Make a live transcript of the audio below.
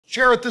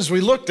Cherith, as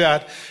we looked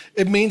at,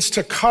 it means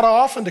to cut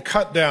off and to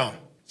cut down.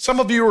 Some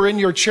of you are in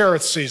your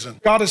Cherith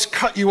season. God has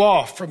cut you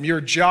off from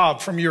your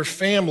job, from your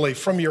family,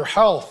 from your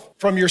health,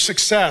 from your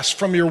success,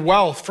 from your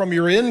wealth, from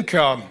your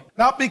income.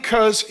 Not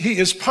because he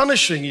is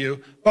punishing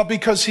you, but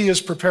because he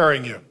is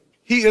preparing you.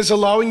 He is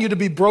allowing you to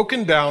be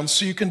broken down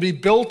so you can be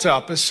built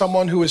up as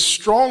someone who is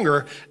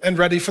stronger and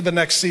ready for the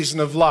next season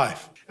of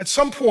life. At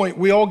some point,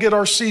 we all get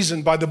our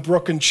season by the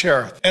brook in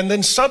Cherith. And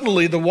then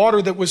suddenly, the water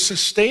that was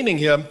sustaining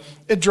him,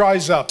 it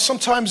dries up.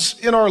 Sometimes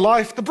in our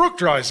life, the brook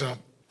dries up.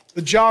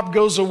 The job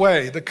goes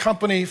away. The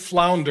company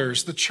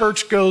flounders. The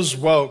church goes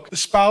woke. The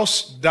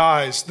spouse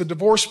dies. The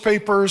divorce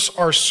papers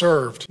are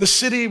served. The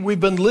city we've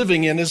been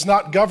living in is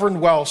not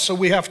governed well, so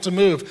we have to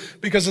move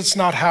because it's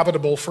not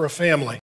habitable for a family.